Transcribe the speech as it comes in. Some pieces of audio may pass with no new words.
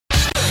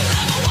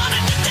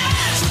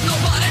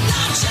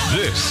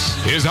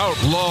is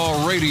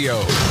Outlaw Radio.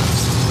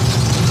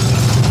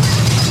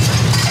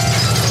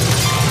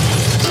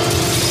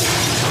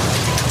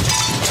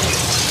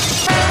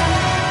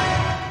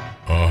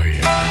 Oh,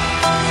 yeah.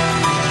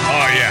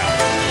 Oh,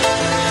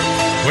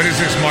 yeah. What is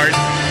this, Mart?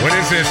 What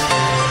is this?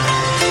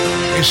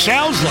 It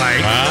sounds like.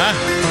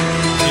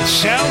 It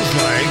sounds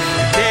like.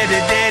 Da, da,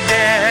 da,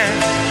 da.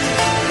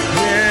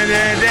 Da,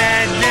 da,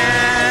 da, da.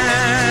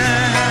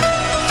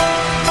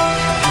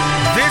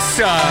 This,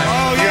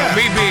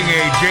 me being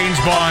a James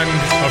Bond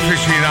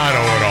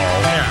aficionado at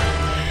all,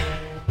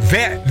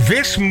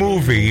 this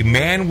movie,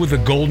 Man with a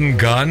Golden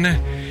Gun,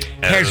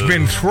 has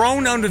been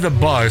thrown under the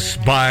bus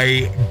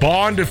by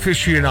Bond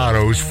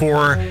aficionados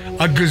for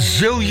a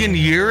gazillion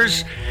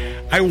years.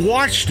 I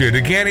watched it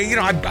again. You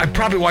know, I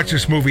probably watched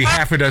this movie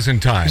half a dozen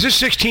times. Is this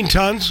 16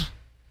 tons?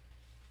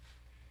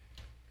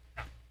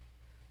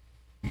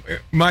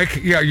 Mike,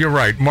 yeah, you're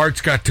right. Mart's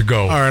got to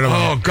go. All right,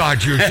 oh,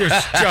 God, you're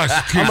just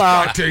I'm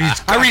out.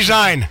 I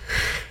resign.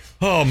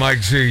 Oh,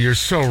 Mike Z, you're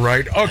so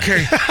right.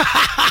 Okay,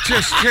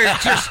 just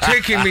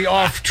taking me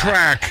off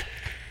track.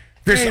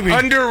 This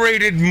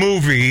underrated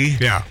movie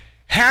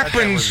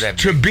happens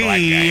to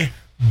be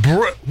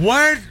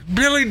what?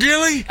 Billy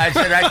Dilly? I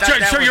said I thought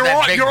that was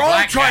that big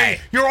black guy.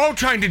 You're all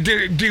trying to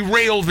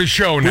derail the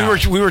show now.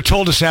 We were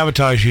told to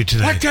sabotage you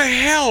today. What the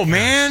hell,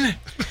 man?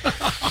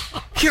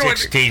 You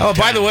know,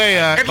 by the way,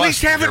 at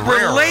least have it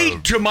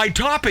relate to my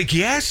topic.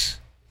 Yes.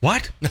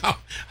 What? No,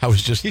 I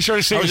was just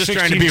trying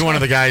to be one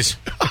of the guys.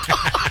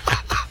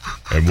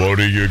 And what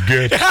do you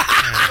get?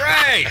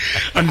 Right.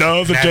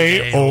 Another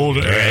day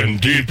older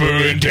and deeper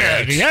in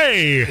debt.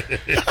 Hey.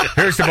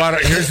 Here's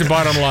the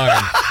bottom line.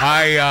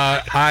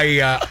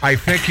 I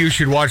think you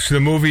should watch the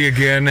movie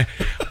again.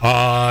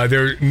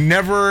 There's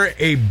never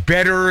a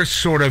better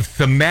sort of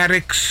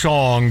thematic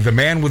song, the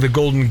Man with the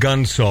Golden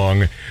Gun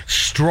song,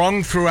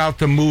 strung throughout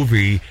the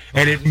movie,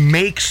 and it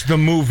makes the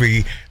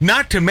movie,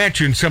 not to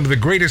mention some of the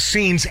greatest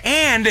scenes,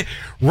 and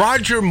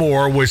Roger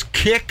Moore was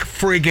kick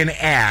friggin'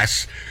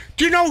 ass.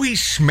 Do you know he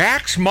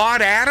smacks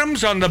Maude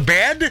Adams on the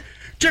bed?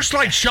 Just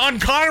like Sean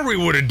Connery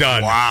would have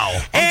done.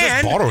 Wow.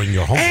 I'm just borrowing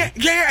your home.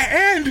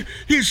 And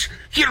he's,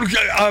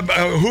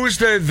 who is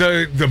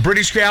the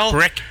British gal?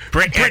 Britt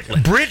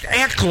Eklund. Britt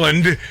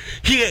Eklund.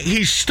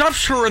 He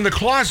stuffs her in the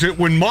closet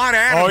when Maude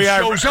Adams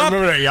shows up. I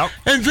remember that, yep.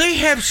 And they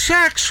have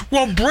sex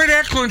while Britt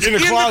Eklund's in the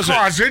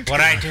closet.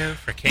 What I do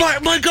for Kate.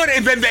 My God,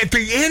 and then at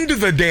the end of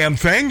the damn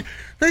thing,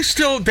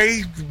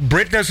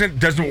 Britt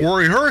doesn't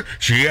worry her.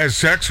 She has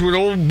sex with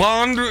old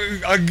Bond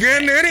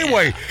again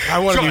anyway.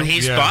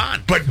 He's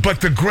Bond.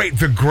 But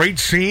the great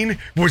scene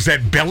was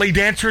that belly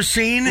dancer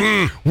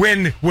scene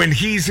when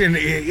he's in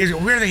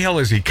where the hell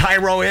is he?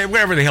 Cairo,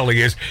 wherever the hell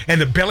he is, and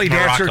the belly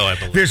dancer, Morocco, I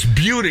believe. this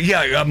beauty,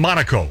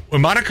 Morocco,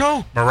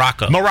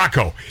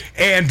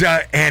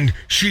 and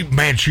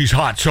she's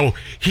hot. So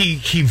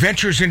he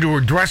ventures into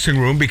her dressing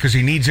room because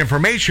he needs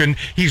information.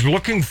 He's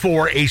looking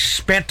for a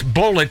spent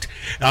bullet.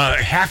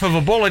 Half of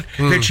a bullet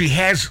that she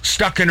has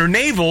stuck in her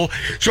navel,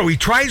 so he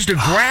tries to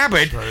grab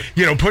it,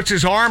 puts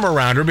his arm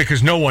around her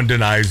because no one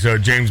denies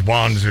James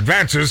Bond's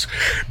advances.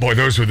 Boy,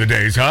 those were the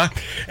days, huh?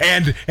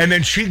 And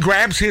then she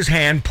grabs his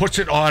hand, puts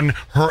it on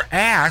her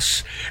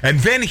ass, and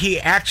then he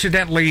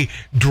accidentally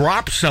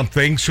drops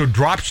something, so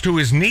drops to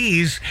his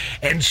knees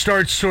and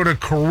starts sort of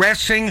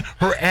caressing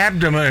her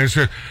abdomen,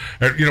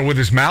 with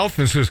his mouth,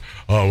 and says,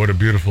 "Oh, what a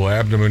beautiful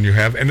abdomen you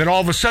have." And then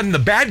all of a sudden, the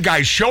bad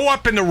guys show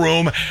up in the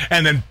room,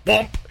 and then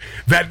bump.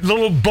 That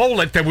little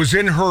bullet that was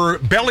in her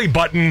belly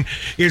button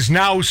is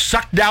now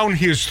sucked down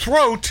his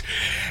throat.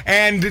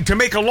 And to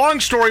make a long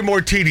story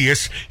more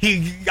tedious,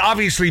 he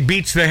obviously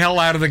beats the hell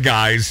out of the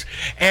guys.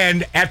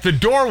 And at the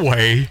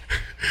doorway,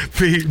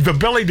 the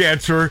belly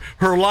dancer,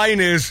 her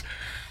line is,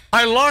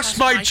 "I lost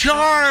my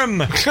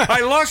charm.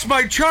 I lost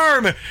my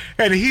charm."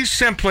 And he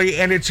simply,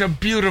 and it's a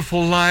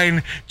beautiful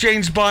line,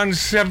 James Bond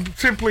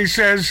simply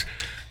says,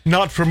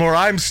 "Not from where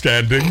I'm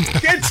standing."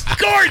 It's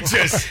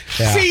gorgeous.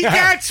 See,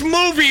 that's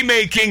movie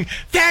making.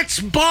 That's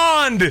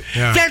Bond.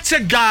 Yeah. That's a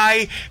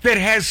guy that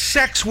has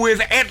sex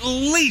with at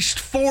least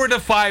 4 to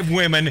 5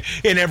 women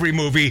in every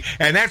movie,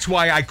 and that's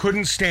why I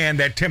couldn't stand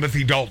that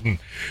Timothy Dalton,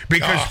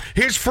 because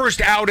his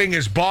first outing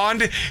as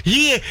Bond,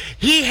 he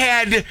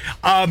had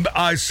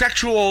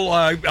sexual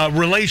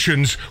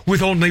relations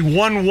with only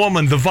one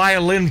woman, the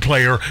violin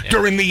player,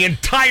 during the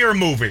entire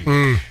movie,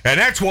 and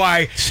that's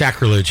why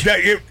sacrilege.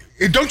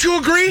 Don't you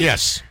agree?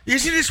 Yes.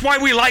 Isn't this why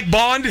we like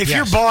Bond? If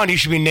you're Bond, you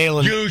should be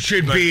nailing. You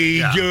should be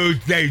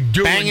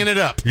banging it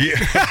up. Yeah.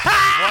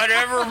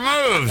 Whatever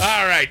moves.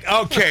 All right.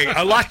 Okay.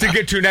 A lot to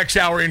get to next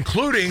hour,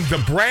 including the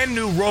brand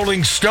new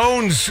Rolling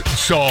Stones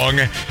song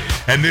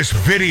and this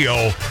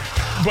video.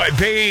 But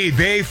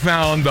they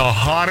found the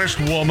hottest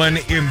woman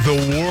in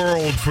the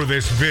world for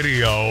this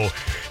video.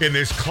 In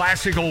this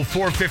classic old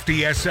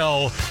 450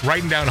 SL,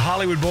 riding down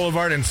Hollywood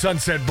Boulevard and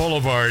Sunset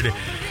Boulevard.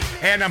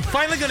 And I'm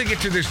finally going to get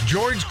to this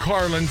George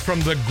Carlin from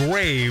the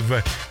grave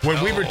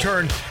when we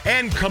return.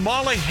 And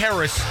Kamala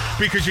Harris,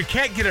 because you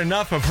can't get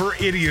enough of her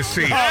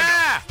idiocy.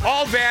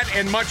 All that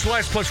and much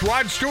less. Plus,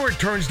 Rod Stewart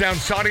turns down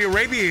Saudi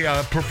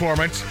Arabia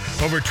performance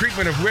over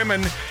treatment of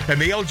women and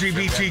the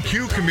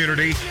LGBTQ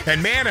community.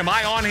 And man, am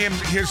I on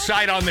his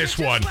side on this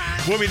one.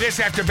 We'll be this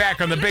after back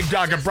on the Big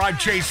Dog of Broad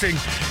Chasing,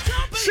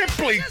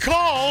 simply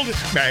called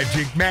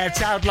Magic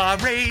Matt's Outlaw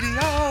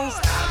Radio.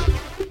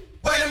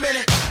 Wait a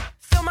minute.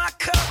 Fill my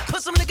cup,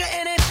 put some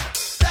nigga in it.